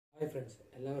Hi friends,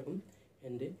 എല്ലാവർക്കും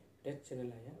എൻ്റെ tech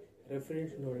ചാനലായ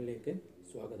Refrigeration Knowledge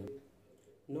സ്വാഗതം.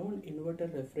 നോൺ ഇൻവെർട്ടർ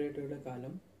റെഫ്രിജറേറ്ററുടെ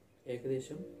കാലം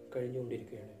ഏകദേശം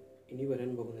കഴിഞ്ഞുകൊണ്ടിരിക്കുകയാണ്. ഇനി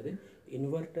വരാൻ പോകുന്നത്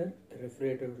ഇൻവെർട്ടർ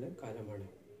റെഫ്രിജറേറ്ററുടെ കാലമാണ്.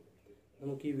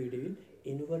 നമുക്ക് ഈ വീഡിയോയിൽ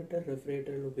ഇൻവെർട്ടർ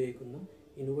റെഫ്രിജറേറ്ററിൽ ഉപയോഗിക്കുന്ന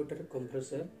ഇൻവെർട്ടർ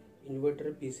കംപ്രസർ, ഇൻവെർട്ടർ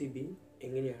PCB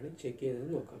എങ്ങനെയാണ് ചെക്ക്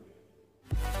ചെയ്യുന്നത് നോക്കാം.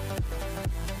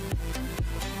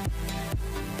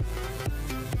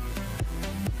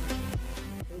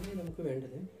 നമുക്ക്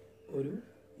വേണ്ടത് ഒരു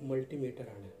മൾട്ടിമീറ്റർ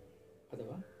ആണ്,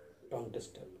 അഥവാ ടോങ്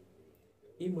ടെസ്റ്റർ.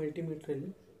 ഈ മൾട്ടിമീറ്ററിൽ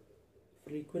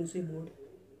frequency mode,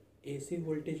 AC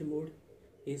voltage mode,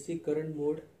 AC current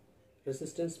mode,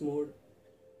 resistance mode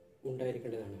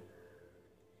ഉണ്ടായിരിക്കേണ്ടതാണ്.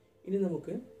 ഇനി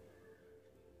നമുക്ക്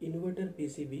ഇൻവെർട്ടർ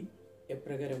PCB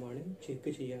എപ്രകാരമാണ്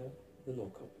ചെക്ക് ചെയ്യാമെന്ന്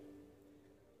നോക്കാം.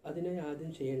 അതിനായി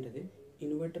ആദ്യം ചെയ്യേണ്ടത്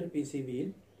ഇൻവെർട്ടർ PCBയിൽ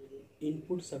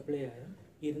ഇൻപുട്ട് സപ്ലൈ ആയ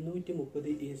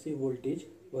 230 AC വോൾട്ടേജ്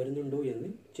വരുന്നുണ്ടോ എന്ന്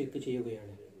ചെക്ക്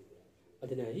ചെയ്യുകയാണ്.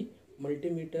 അതിനായി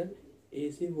മൾട്ടിമീറ്റർ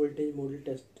AC വോൾട്ടേജ് മോഡിൽ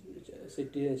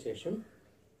സെറ്റ് ചെയ്തതിനു ശേഷം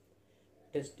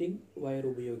ടെസ്റ്റിംഗ് വയർ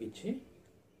ഉപയോഗിച്ച്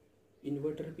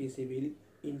ഇൻവെർട്ടർ PCBയിൽ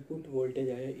ഇൻപുട്ട്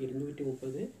വോൾട്ടേജ് ആയ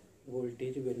 230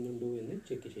 വോൾട്ടേജ് വരുന്നുണ്ടോ എന്ന്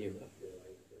ചെക്ക് ചെയ്യുക.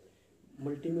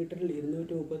 മൾട്ടിമീറ്ററിൽ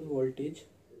 230 വോൾട്ടേജ്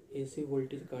AC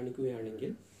വോൾട്ടേജ്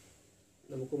കാണിക്കുകയാണെങ്കിൽ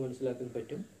നമുക്ക് മനസ്സിലാക്കാൻ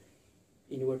പറ്റും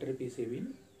ഇൻവെർട്ടർ PCBയിൽ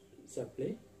സപ്ലൈ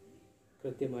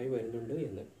കൃത്യമായി വരുന്നുണ്ട്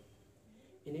എന്ന്.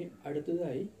 ഇനി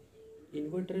അടുത്തതായി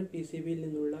ഇൻവെർട്ടർ PCBയിൽ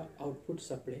നിന്നുള്ള ഔട്ട്പുട്ട്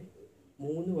സപ്ലൈ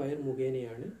 3 വയർ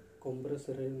മുഖേനയാണ്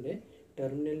കംപ്രസറിൻ്റെ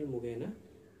ടെർമിനൽ മുഖേന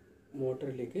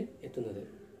മോട്ടറിലേക്ക് എത്തുന്നത്.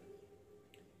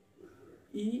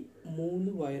 ഈ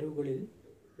 3 വയറുകളിൽ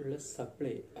ഉള്ള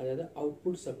സപ്ലൈ, അതായത്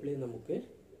ഔട്ട്പുട്ട് സപ്ലൈ, നമുക്ക്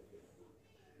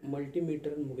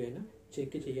മൾട്ടിമീറ്റർ മുഖേന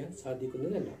ചെക്ക് ചെയ്യാൻ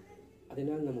സാധിക്കുന്നതല്ല.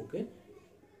 അതിനാൽ നമുക്ക്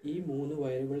ഈ 3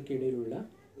 വയറുകൾക്കിടയിലുള്ള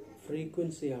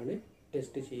ഫ്രീക്വൻസിയാണ്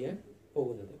ടെസ്റ്റ് ചെയ്യാൻ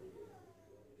പോകുന്നത്.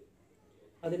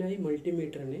 അതിനായി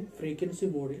മൾട്ടിമീറ്ററിനെ ഫ്രീക്വൻസി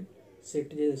മോഡിൽ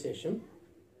സെറ്റ് ചെയ്ത ശേഷം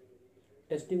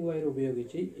ടെസ്റ്റിംഗ് വയർ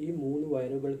ഉപയോഗിച്ച് ഈ 3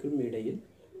 വയറുകൾക്കും ഇടയിൽ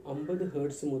 50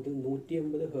 ഹെർട്സ് മുതൽ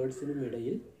 150 ഹെർട്സിനും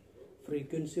ഇടയിൽ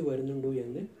ഫ്രീക്വൻസി വരുന്നുണ്ടോ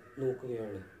എന്ന്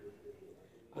നോക്കുകയാണ്.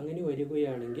 അങ്ങനെ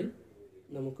വരികയാണെങ്കിൽ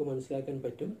നമുക്ക് മനസ്സിലാക്കാൻ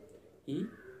പറ്റും ഈ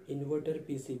ഇൻവെർട്ടർ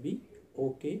PCB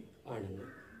ഓക്കെ ആണെന്ന്.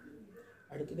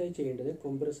 അടുത്തതായി ചെയ്യേണ്ടത്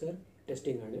കംപ്രസർ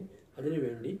ടെസ്റ്റിംഗ് ആണ്.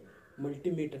 അതിനുവേണ്ടി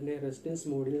മൾട്ടിമീറ്ററിനെ റെസിസ്റ്റൻസ്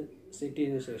മോഡിൽ സെറ്റ്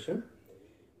ചെയ്തതിനു ശേഷം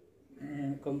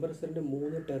കംപ്രസറിൻ്റെ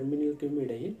 3 ടെർമിനലുകൾക്കും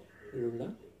ഇടയിൽ ഉള്ള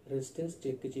റെസിസ്റ്റൻസ്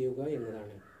ചെക്ക് ചെയ്യുക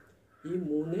എന്നതാണ്. ഈ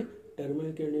 3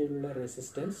 ടെർമിനലുകൾക്കിടയിലുള്ള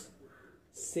റെസിസ്റ്റൻസ്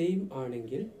സെയിം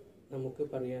ആണെങ്കിൽ നമുക്ക്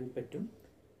പറയാൻ പറ്റും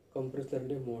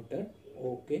കംപ്രസറിൻ്റെ മോട്ടർ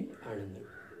ഓക്കെ ആണെന്ന്.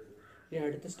 ഇനി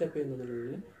അടുത്ത സ്റ്റെപ്പ്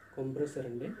എന്നുള്ളത്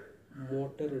കംപ്രസറിൻ്റെ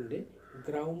മോട്ടറിൻ്റെ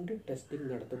ഗ്രൗണ്ട് ടെസ്റ്റിംഗ്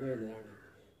നടത്തുക എന്നതാണ്.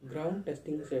 ഗ്രൗണ്ട്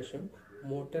ടെസ്റ്റിംഗിന് ശേഷം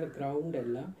മോട്ടർ ഗ്രൗണ്ട്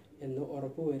അല്ല എന്ന്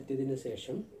ഉറപ്പുവരുത്തിയതിനു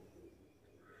ശേഷം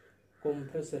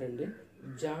കംപ്രസറിൻ്റെ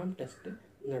ജാം ടെസ്റ്റ്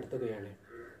നടത്തുകയാണ്.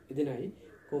 ഇതിനായി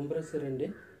കംപ്രസറിൻ്റെ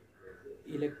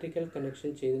ഇലക്ട്രിക്കൽ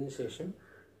കണക്ഷൻ ചെയ്തതിനു ശേഷം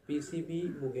PCB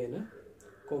മുഖേന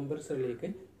കംപ്രസറിലേക്ക്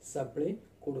സപ്ലൈ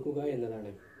കൊടുക്കുക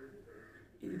എന്നതാണ്.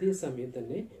 ഇതേ സമയം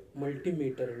തന്നെ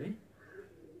മൾട്ടിമീറ്ററിനെ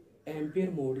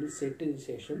ആംപിയർ മോഡിൽ സെറ്റ് ചെയ്ത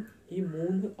ശേഷം ഈ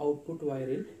 3 ഔട്ട്പുട്ട്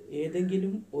വയറിൽ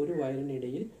ഏതെങ്കിലും ഒരു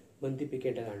വയറിനിടയിൽ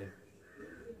ബന്ധിപ്പിക്കേണ്ടതാണ്.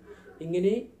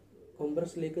 ഇങ്ങനെ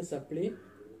കംപ്രസറിലേക്ക് സപ്ലൈ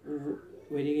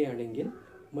വരികയാണെങ്കിൽ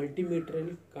മൾട്ടിമീറ്ററിൽ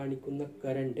കാണിക്കുന്ന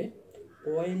കറണ്ട്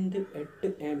 0.8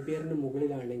 ആംപിയറിന്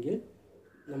മുകളിലാണെങ്കിൽ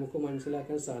നമുക്ക്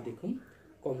മനസ്സിലാക്കാൻ സാധിക്കും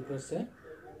കംപ്രസർ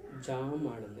ജാം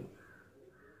ആണെന്ന്.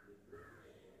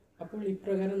 അപ്പോൾ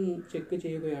ഇപ്രകാരം ചെക്ക്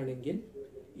ചെയ്യുകയാണെങ്കിൽ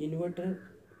ഇൻവെർട്ടർ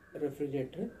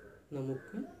റെഫ്രിജറേറ്റർ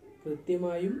നമുക്ക്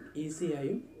കൃത്യമായും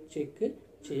ഈസിയായും ചെക്ക്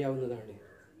ചെയ്യാവുന്നതാണ്.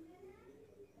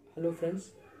 ഹലോ ഫ്രണ്ട്സ്,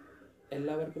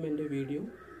 എല്ലാവർക്കും എൻ്റെ വീഡിയോ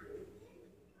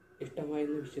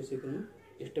ഇഷ്ടമായെന്ന് വിശ്വസിക്കുന്നു.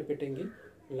 ഇഷ്ടപ്പെട്ടെങ്കിൽ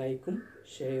ലൈക്കും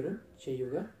ഷെയറും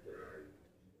ചെയ്യുക.